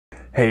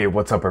Hey,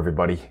 what's up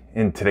everybody?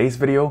 In today's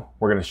video,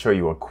 we're going to show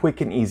you a quick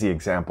and easy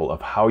example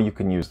of how you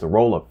can use the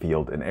Rollup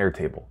field in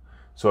Airtable.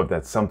 So if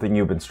that's something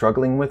you've been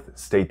struggling with,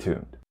 stay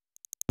tuned.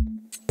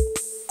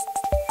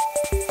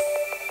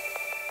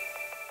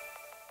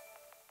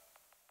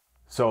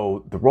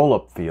 So the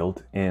Rollup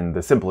field, in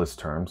the simplest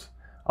terms,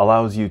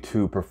 allows you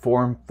to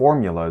perform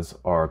formulas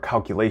or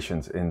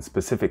calculations in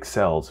specific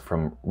cells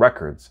from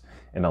records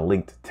in a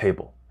linked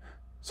table.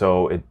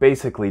 So it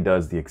basically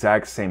does the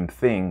exact same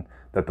thing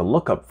that the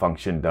lookup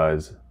function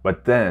does,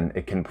 but then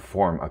it can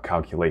perform a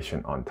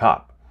calculation on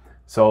top.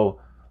 So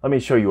let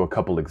me show you a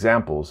couple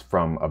examples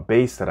from a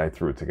base that I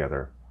threw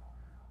together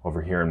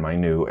over here in my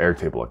new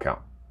Airtable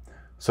account.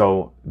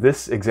 So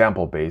this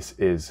example base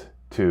is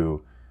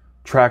to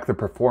track the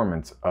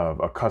performance of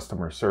a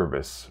customer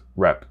service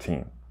rep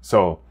team.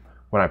 So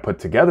when I put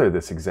together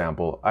this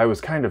example, I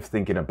was kind of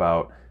thinking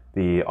about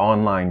the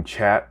online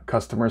chat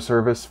customer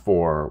service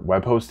for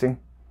web hosting.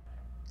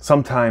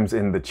 Sometimes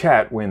in the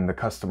chat, when the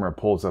customer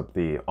pulls up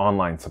the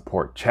online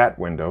support chat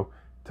window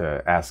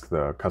to ask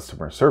the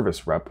customer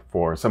service rep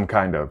for some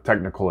kind of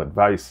technical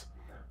advice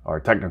or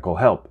technical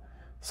help,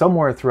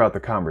 somewhere throughout the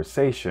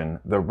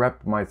conversation, the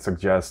rep might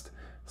suggest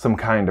some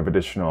kind of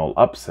additional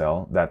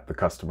upsell that the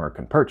customer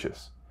can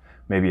purchase.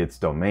 Maybe it's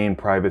domain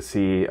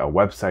privacy, a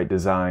website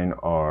design,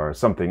 or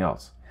something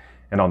else.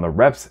 And on the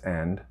rep's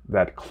end,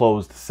 that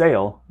closed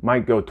sale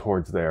might go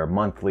towards their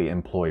monthly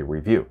employee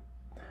review.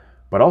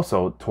 But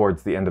also,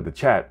 towards the end of the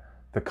chat,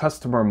 the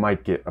customer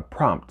might get a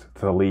prompt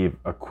to leave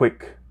a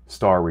quick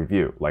star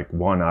review, like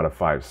 1 out of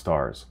 5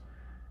 stars,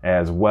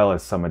 as well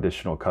as some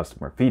additional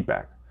customer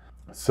feedback.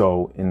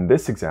 So in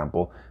this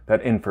example,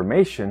 that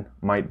information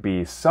might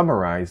be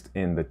summarized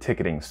in the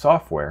ticketing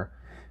software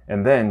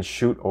and then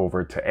shoot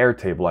over to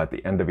Airtable at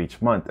the end of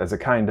each month as a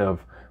kind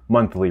of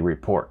monthly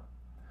report.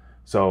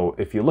 So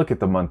if you look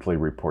at the monthly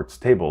reports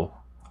table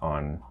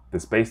on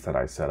this base that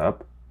I set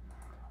up,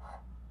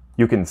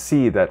 you can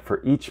see that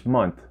for each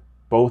month,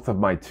 both of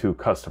my two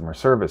customer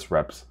service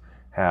reps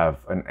have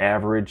an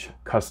average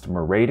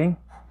customer rating,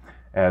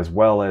 as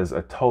well as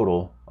a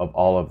total of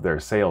all of their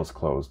sales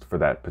closed for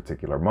that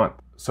particular month.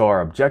 So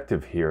our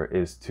objective here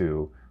is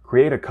to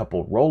create a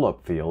couple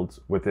roll-up fields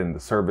within the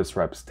service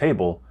reps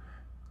table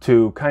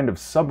to kind of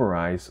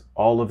summarize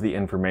all of the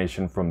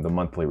information from the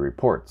monthly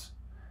reports,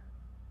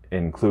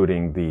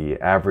 including the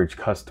average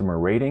customer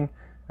rating,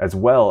 as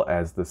well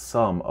as the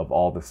sum of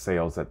all the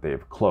sales that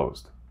they've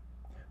closed.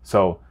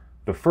 So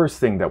the first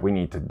thing that we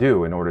need to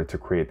do in order to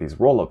create these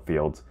rollup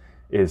fields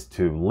is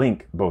to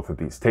link both of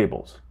these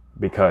tables,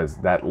 because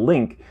that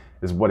link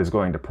is what is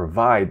going to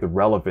provide the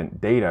relevant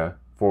data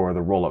for the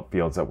rollup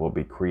fields that we'll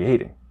be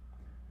creating.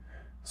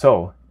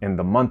 So in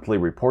the monthly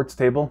reports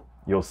table,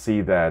 you'll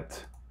see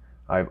that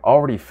I've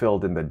already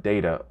filled in the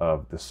data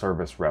of the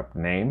service rep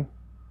name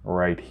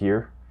right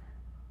here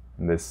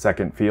in this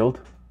second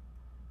field.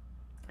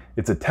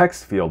 It's a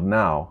text field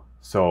now,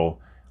 so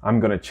I'm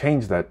going to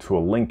change that to a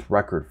linked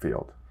record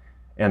field.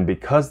 And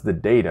because the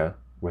data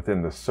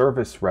within the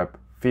service rep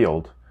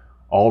field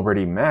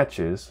already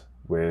matches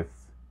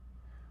with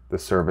the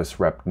service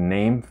rep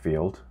name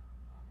field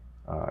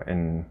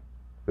in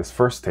this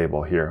first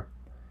table here,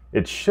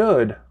 it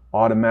should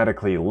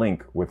automatically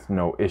link with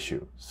no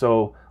issue.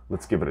 So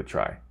let's give it a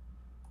try.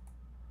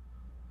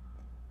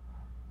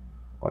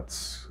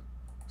 Let's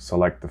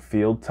select the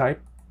field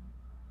type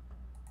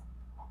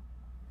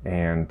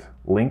and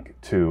link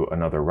to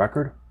another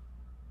record.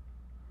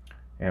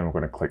 And we're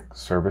going to click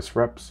service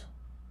reps.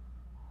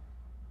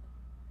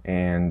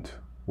 And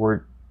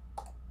we're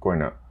going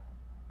to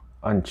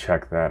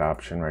uncheck that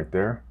option right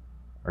there.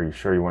 Are you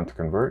sure you want to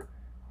convert?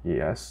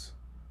 Yes.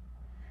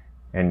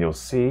 And you'll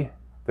see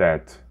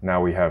that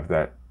now we have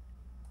that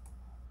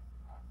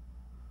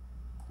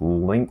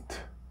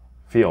linked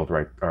field,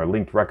 right, or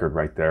linked record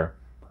right there.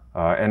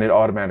 And it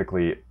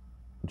automatically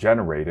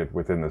generated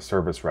within the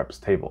service reps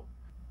table.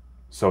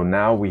 So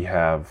now we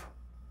have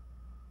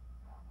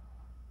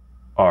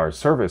our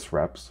service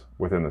reps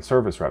within the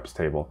service reps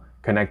table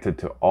connected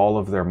to all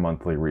of their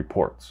monthly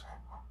reports.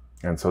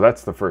 And so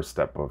that's the first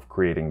step of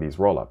creating these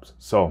rollups.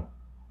 So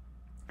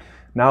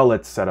now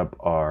let's set up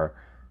our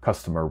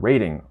customer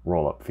rating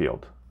rollup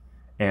field.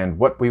 And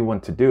what we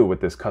want to do with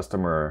this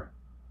customer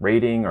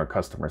rating or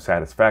customer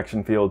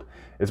satisfaction field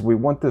is we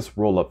want this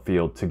rollup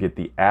field to get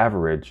the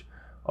average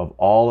of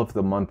all of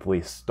the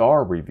monthly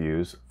star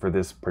reviews for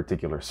this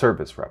particular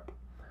service rep.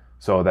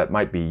 So that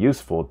might be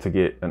useful to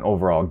get an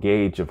overall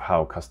gauge of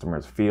how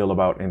customers feel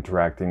about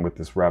interacting with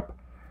this rep.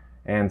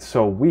 And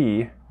so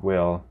we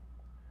will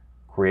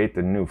create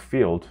the new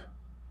field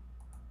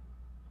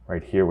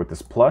right here with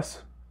this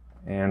plus,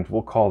 and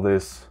we'll call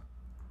this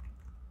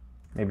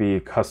maybe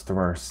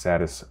customer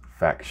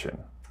satisfaction.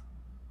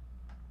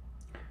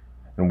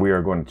 And we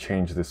are going to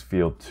change this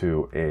field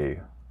to a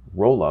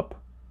rollup.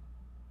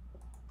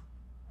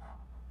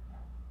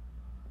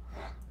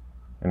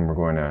 And we're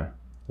going to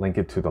link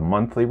it to the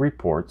monthly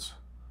reports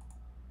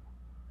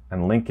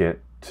and link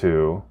it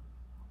to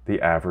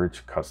the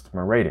average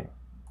customer rating.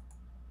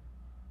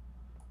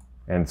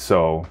 And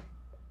so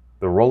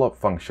the rollup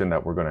function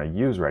that we're going to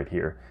use right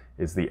here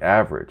is the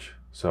average.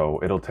 So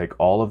it'll take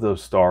all of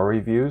those star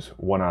reviews,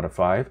 1 out of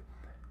 5,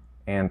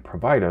 and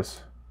provide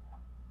us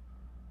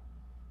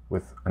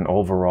with an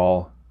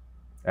overall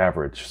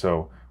average.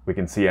 So we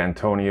can see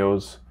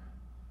Antonio's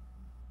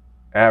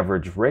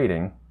average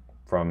rating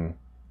from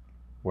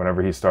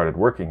whenever he started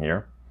working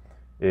here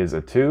is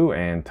a 2,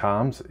 and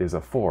Tom's is a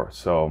 4.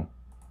 So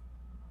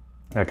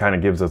that kind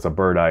of gives us a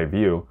bird's eye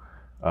view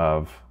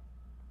of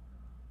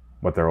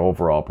what their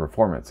overall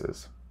performance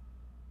is.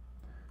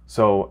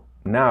 So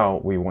now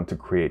we want to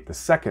create the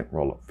second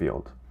rollup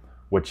field,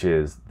 which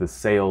is the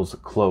sales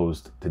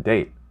closed to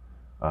date.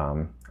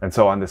 And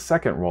so on the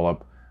second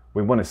rollup,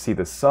 we want to see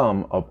the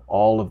sum of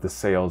all of the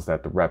sales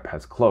that the rep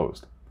has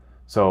closed.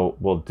 So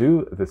we'll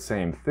do the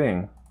same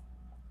thing,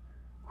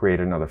 create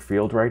another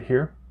field right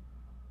here,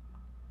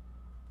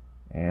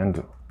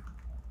 and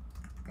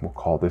we'll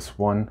call this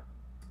one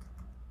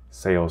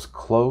sales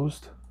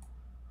closed,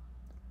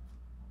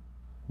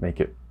 make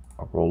it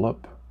a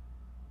rollup,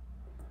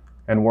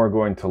 and we're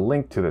going to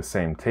link to the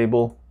same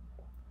table,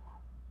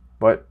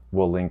 but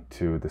we'll link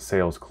to the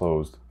sales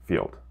closed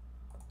field.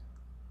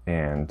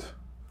 And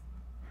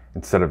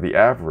instead of the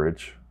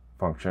average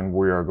function,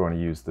 we are going to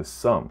use the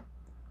sum.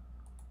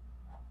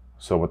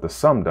 So what the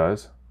sum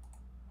does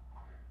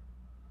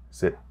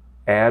is it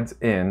adds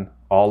in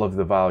all of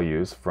the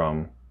values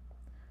from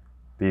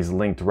these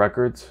linked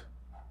records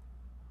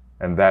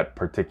and that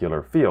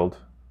particular field,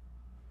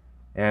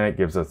 and it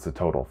gives us the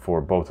total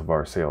for both of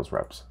our sales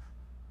reps.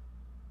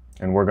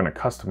 And we're going to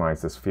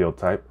customize this field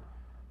type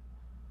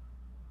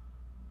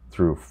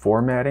through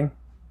formatting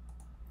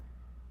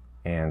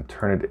and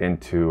turn it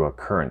into a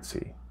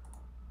currency.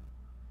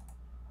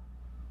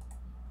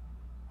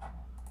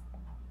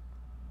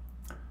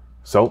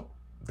 So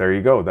there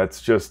you go.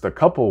 That's just a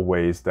couple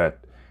ways that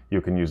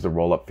you can use the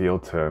rollup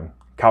field to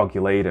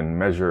calculate and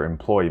measure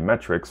employee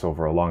metrics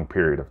over a long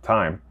period of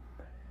time.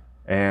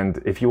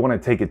 And if you want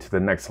to take it to the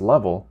next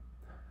level,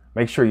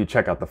 make sure you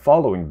check out the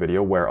following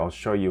video where I'll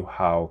show you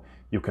how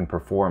you can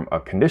perform a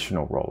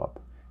conditional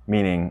rollup.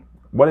 Meaning,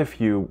 what if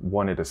you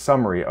wanted a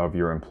summary of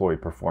your employee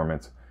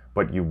performance,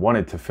 but you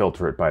wanted to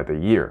filter it by the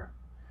year?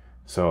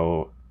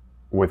 So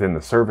within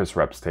the service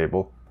reps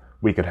table,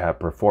 we could have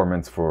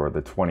performance for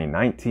the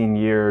 2019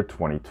 year,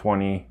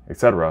 2020,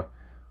 etc.,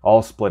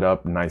 all split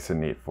up nice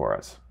and neat for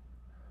us.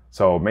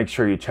 So make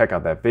sure you check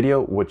out that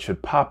video, which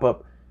should pop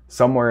up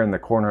somewhere in the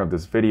corner of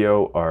this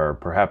video or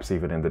perhaps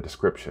even in the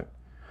description.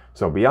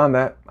 So beyond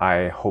that,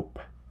 I hope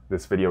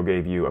this video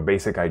gave you a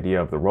basic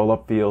idea of the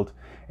rollup field.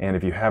 And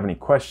if you have any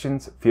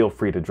questions, feel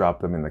free to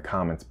drop them in the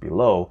comments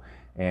below,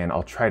 and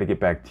I'll try to get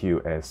back to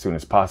you as soon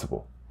as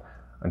possible.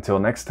 Until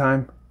next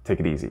time,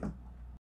 take it easy.